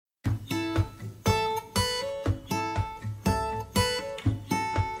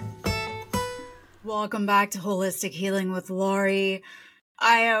Welcome back to Holistic Healing with Laurie.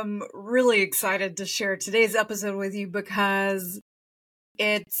 I am really excited to share today's episode with you because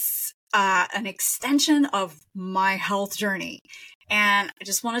it's an extension of my health journey. And I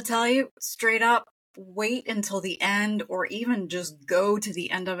just want to tell you straight up, wait until the end or even just go to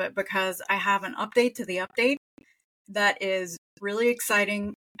the end of it because I have an update to the update that is really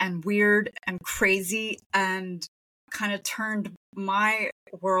exciting and weird and crazy and kind of turned my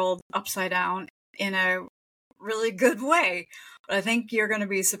world upside down in a really good way. But I think you're going to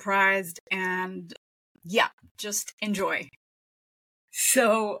be surprised and yeah, just enjoy.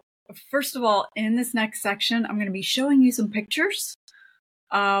 So first of all, in this next section, I'm going to be showing you some pictures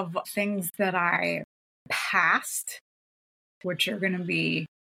of things that I passed, which are going to be,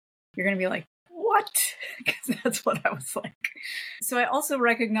 you're going to be like, what? Because that's what I was like. So I also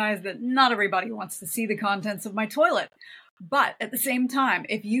recognize that not everybody wants to see the contents of my toilet. But at the same time,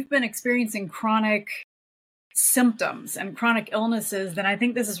 if you've been experiencing chronic symptoms and chronic illnesses, then I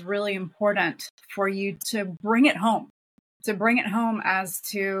think this is really important for you to bring it home, as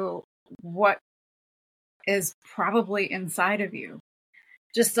to what is probably inside of you.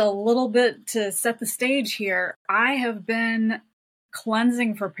 Just a little bit to set the stage here. I have been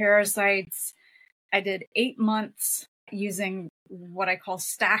cleansing for parasites. I did 8 months using what I call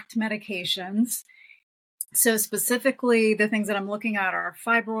stacked medications. So specifically, the things that I'm looking at are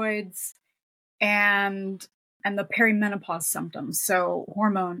fibroids and the perimenopause symptoms, so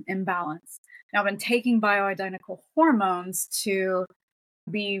hormone imbalance. Now, I've been taking bioidentical hormones to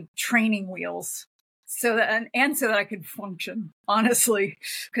be training wheels so that I could function, honestly,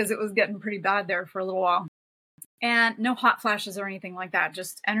 because it was getting pretty bad there for a little while. And no hot flashes or anything like that,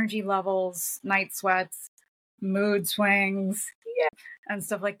 just energy levels, night sweats, mood swings, and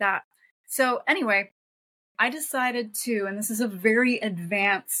stuff like that. So anyway, I decided to, and this is a very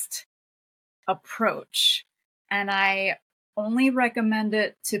advanced approach, and I only recommend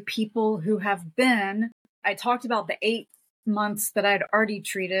it to people who have been, I talked about the 8 months that I'd already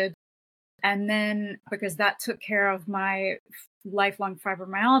treated, and then because that took care of my lifelong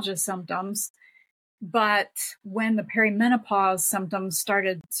fibromyalgia symptoms. But when the perimenopause symptoms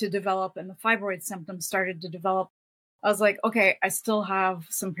started to develop and the fibroid symptoms started to develop, I was like, okay, I still have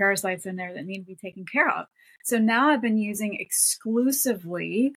some parasites in there that need to be taken care of. So now I've been using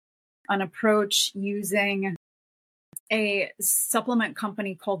exclusively an approach using a supplement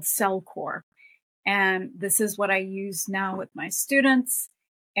company called Cellcore. And this is what I use now with my students.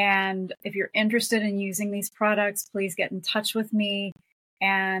 And if you're interested in using these products, please get in touch with me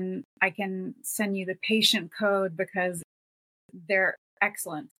and I can send you the patient code because they're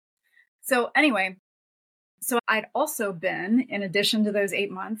excellent. So anyway, so I'd also been, in addition to those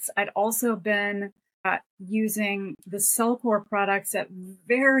 8 months, I'd also been using the Cellcore products at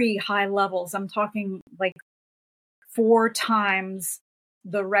very high levels. I'm talking like 4 times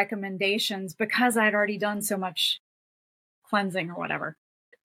the recommendations because I'd already done so much cleansing or whatever.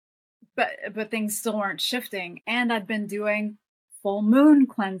 But things still weren't shifting. And I'd been doing full moon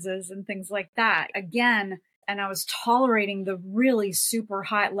cleanses and things like that again. And I was tolerating the really super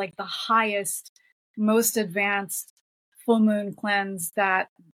high, like the highest, most advanced full moon cleanse that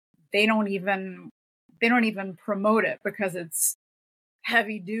they don't even promote it because it's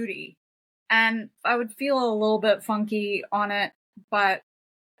heavy duty. And I would feel a little bit funky on it, but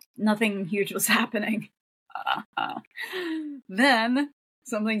nothing huge was happening. Then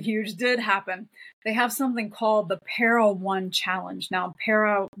something huge did happen. They have something called the Para One Challenge. Now,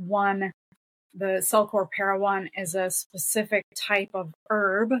 Para One, the Cellcore Para One is a specific type of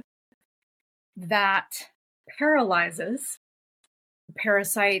herb that paralyzes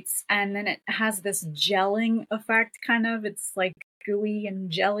parasites, and then it has this gelling effect, kind of. It's like gooey and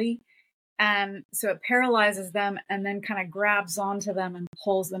jelly. And so it paralyzes them and then kind of grabs onto them and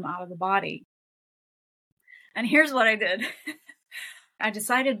pulls them out of the body. And here's what I did. I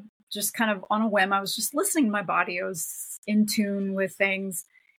decided just kind of on a whim, I was just listening to my body. I was in tune with things.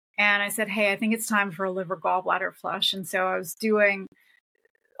 And I said, hey, I think it's time for a liver gallbladder flush. And so I was doing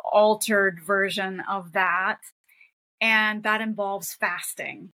altered version of that. And that involves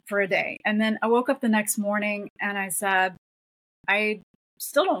fasting for a day. And then I woke up the next morning and I said, I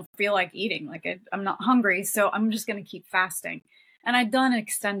still don't feel like eating. Like I'm not hungry. So I'm just going to keep fasting. And I'd done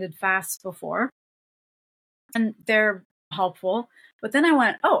extended fasts before. And they're helpful. But then I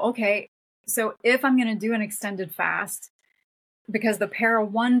went, oh, okay. So if I'm going to do an extended fast, because the Para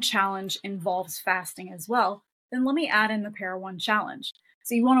One Challenge involves fasting as well, then let me add in the Para One Challenge.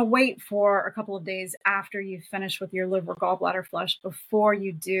 So you want to wait for a couple of days after you finish with your liver gallbladder flush before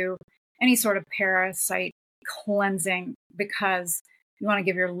you do any sort of parasite cleansing, because you want to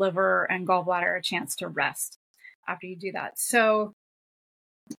give your liver and gallbladder a chance to rest after you do that. So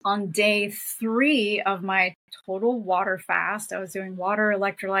on day 3 of my total water fast, I was doing water,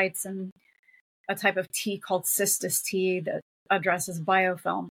 electrolytes, and a type of tea called Cistus tea that addresses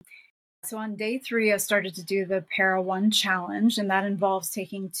biofilm. So on day 3, I started to do the Para-1 challenge, and that involves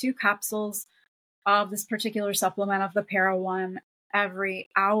taking 2 capsules of this particular supplement of the Para-1 every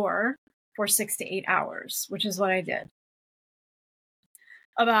hour for 6 to 8 hours, which is what I did.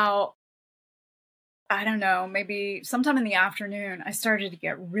 About, I don't know, maybe sometime in the afternoon, I started to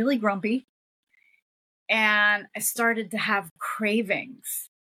get really grumpy and I started to have cravings.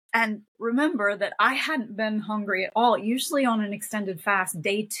 And remember that I hadn't been hungry at all. Usually on an extended fast,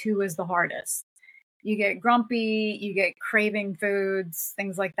 day 2 is the hardest. You get grumpy, you get craving foods,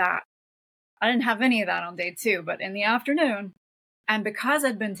 things like that. I didn't have any of that on day 2, but in the afternoon, and because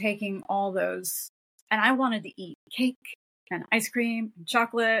I'd been taking all those, and I wanted to eat cake and ice cream and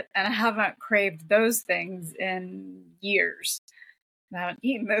chocolate, and I haven't craved those things in years. I haven't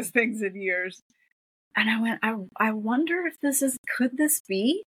eaten those things in years. And I went, I wonder if could this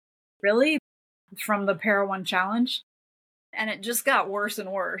be really from the Para-1 challenge? And it just got worse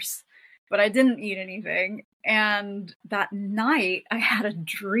and worse, but I didn't eat anything. And that night I had a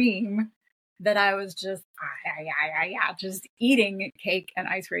dream that I was just eating cake and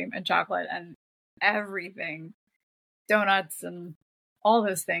ice cream and chocolate and everything, donuts and all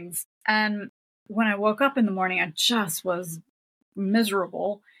those things. And when I woke up in the morning, I just was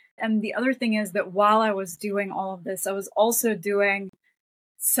miserable. And the other thing is that while I was doing all of this, I was also doing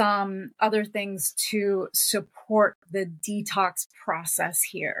some other things to support the detox process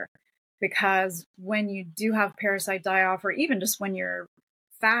here. Because when you do have parasite die-off, or even just when you're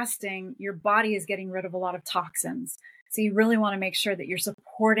fasting, your body is getting rid of a lot of toxins. So you really want to make sure that you're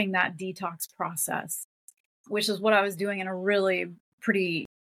supporting that detox process, which is what I was doing in a really pretty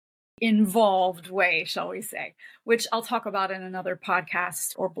involved way, shall we say, which I'll talk about in another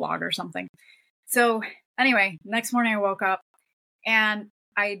podcast or blog or something. So anyway, next morning I woke up and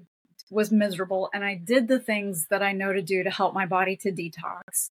I was miserable, and I did the things that I know to do to help my body to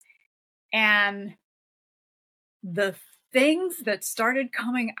detox. And the things that started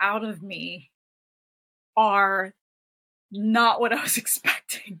coming out of me are not what I was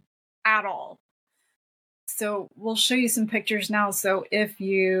expecting at all. So we'll show you some pictures now. So if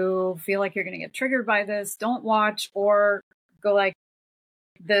you feel like you're going to get triggered by this, don't watch, or go like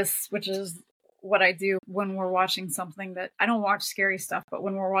this, which is what I do when we're watching something that I don't watch scary stuff, but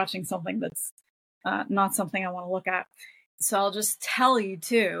when we're watching something that's not something I want to look at. So I'll just tell you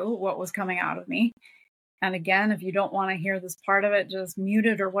too what was coming out of me. And again, if you don't want to hear this part of it, just mute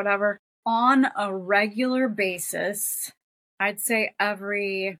it or whatever. On a regular basis, I'd say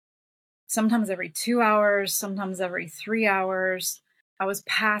sometimes every 2 hours, sometimes every 3 hours, I was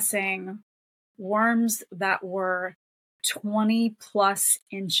passing worms that were 20 plus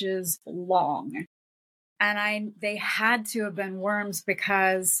inches long. And they had to have been worms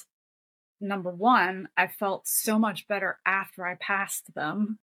because, number one, I felt so much better after I passed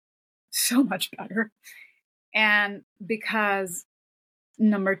them. So much better. And because,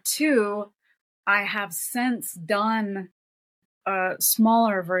 number 2, I have since done a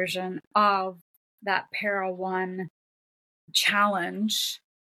smaller version of that Para-1 challenge,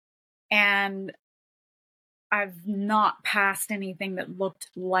 and I've not passed anything that looked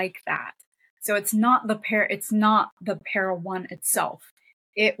like that. So it's not the Para-1 itself.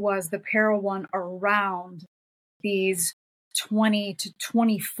 It was the Para-1 around these 20 to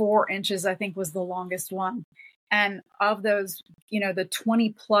 24 inches, I think was the longest one. And of those, the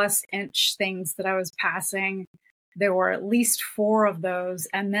 20 plus inch things that I was passing, there were at least 4 of those.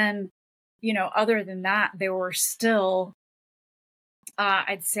 And then, other than that, there were still,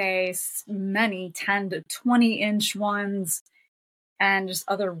 I'd say many 10 to 20 inch ones and just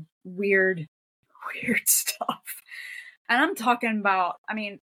other weird stuff. And I'm talking about,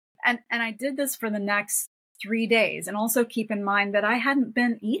 and I did this for the next 3 days. And also keep in mind that I hadn't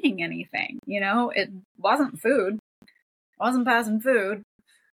been eating anything, it wasn't food. I wasn't passing food.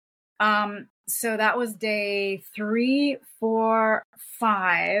 So that was day 3, 4,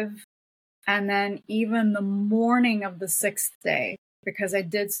 5. And then even the morning of the 6th day, because I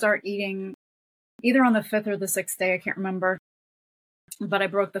did start eating either on the 5th or the 6th day, I can't remember, but I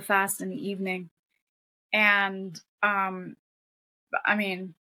broke the fast in the evening. And, I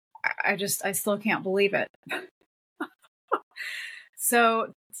still can't believe it.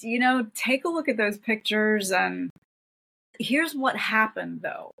 So, take a look at those pictures, and here's what happened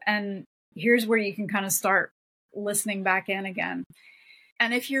though. And here's where you can kind of start listening back in again.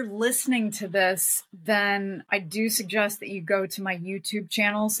 And if you're listening to this, then I do suggest that you go to my YouTube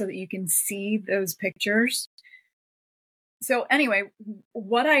channel so that you can see those pictures. So anyway,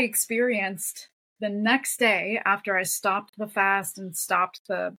 what I experienced the next day after I stopped the fast and stopped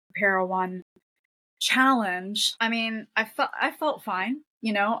the Para One challenge, I mean, I felt fine.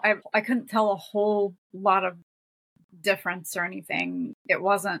 You know, I couldn't tell a whole lot of difference or anything. It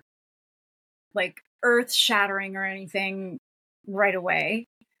wasn't like earth shattering or anything right away.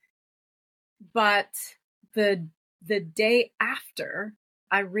 But the day after,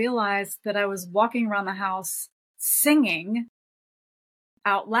 I realized that I was walking around the house singing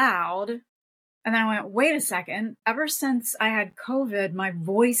out loud. And then I went, wait a second, ever since I had COVID, my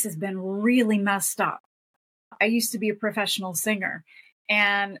voice has been really messed up. I used to be a professional singer,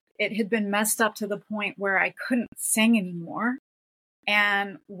 and it had been messed up to the point where I couldn't sing anymore,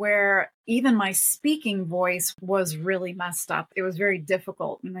 and where even my speaking voice was really messed up. It was very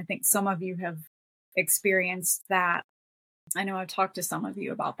difficult. And I think some of you have experienced that. I know I've talked to some of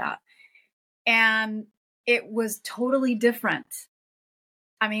you about that. And it was totally different.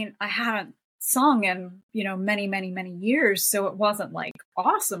 I mean, I haven't sung in, many, many, many years. So it wasn't like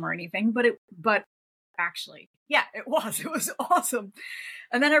awesome or anything, but actually, yeah, it was awesome.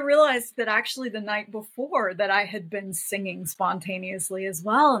 And then I realized that actually the night before that I had been singing spontaneously as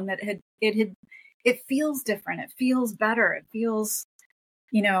well. And that it feels different. It feels better. It feels,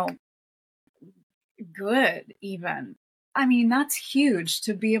 good even. I mean, that's huge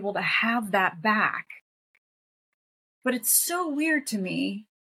to be able to have that back. But it's so weird to me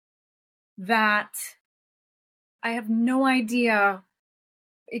that I have no idea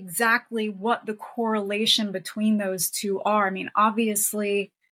exactly what the correlation between those two are. I mean, obviously,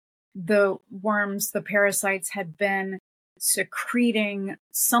 the worms, the parasites had been secreting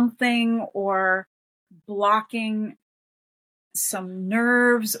something or blocking some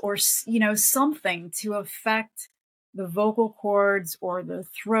nerves or, something to affect the vocal cords or the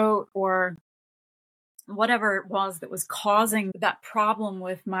throat or whatever it was that was causing that problem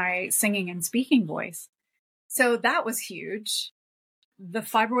with my singing and speaking voice. So that was huge. The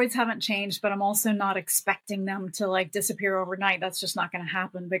fibroids haven't changed, but I'm also not expecting them to disappear overnight. That's just not going to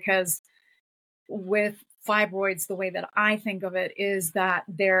happen, because with fibroids, the way that I think of it is that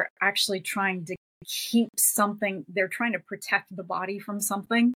they're actually trying to keep something, they're trying to protect the body from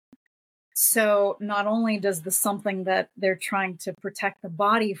something. So not only does the something that they're trying to protect the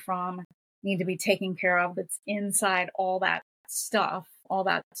body from need to be taken care of, that's inside all that stuff, all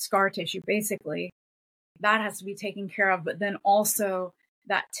that scar tissue, basically, that has to be taken care of. But then also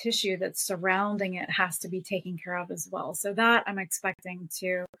that tissue that's surrounding it has to be taken care of as well. So that I'm expecting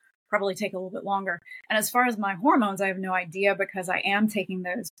to probably take a little bit longer. And as far as my hormones, I have no idea, because I am taking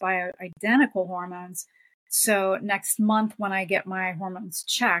those bioidentical hormones. So next month, when I get my hormones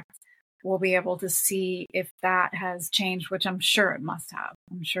checked, we'll be able to see if that has changed, which I'm sure it must have.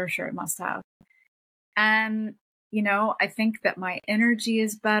 I'm sure it must have. And, I think that my energy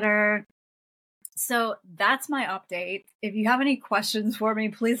is better. So that's my update. If you have any questions for me,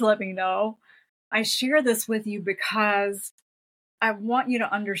 please let me know. I share this with you because I want you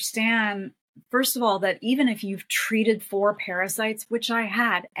to understand, first of all, that even if you've treated for parasites, which I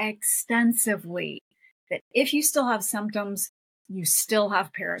had extensively, that if you still have symptoms, you still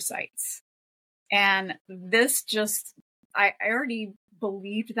have parasites. And this just, I already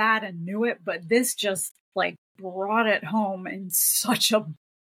believed that and knew it, but this just brought it home in such a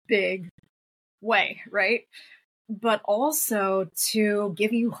big way, right? But also to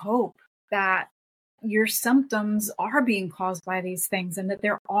give you hope that your symptoms are being caused by these things and that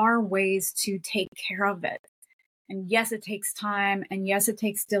there are ways to take care of it. And yes, it takes time, and yes, it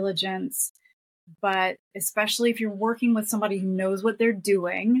takes diligence, but especially if you're working with somebody who knows what they're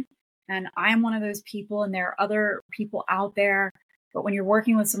doing, and I'm one of those people, and there are other people out there, but when you're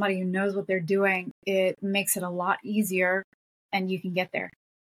working with somebody who knows what they're doing, it makes it a lot easier and you can get there.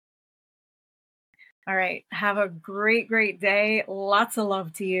 All right. Have a great, great day. Lots of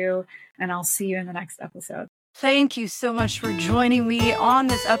love to you, and I'll see you in the next episode. Thank you so much for joining me on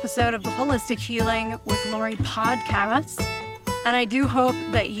this episode of the Holistic Healing with Lori podcast. And I do hope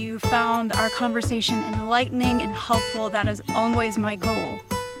that you found our conversation enlightening and helpful. That is always my goal.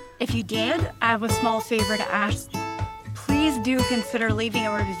 If you did, I have a small favor to ask. Please do consider leaving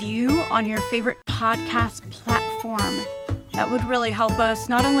a review on your favorite podcast platform. That would really help us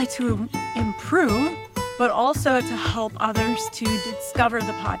not only to improve, but also to help others to discover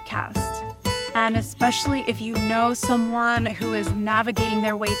the podcast. And especially if you know someone who is navigating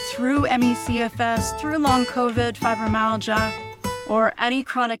their way through ME/CFS, through long COVID, fibromyalgia, or any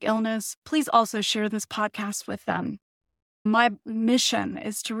chronic illness, please also share this podcast with them. My mission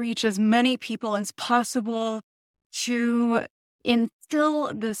is to reach as many people as possible, to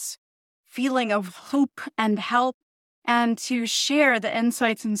instill this feeling of hope and help, and to share the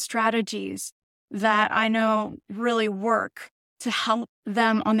insights and strategies that I know really work to help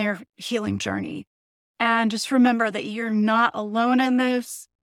them on their healing journey. And just remember that you're not alone in this.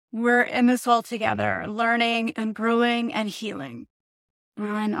 We're in this all together, learning and growing and healing.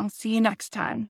 And I'll see you next time.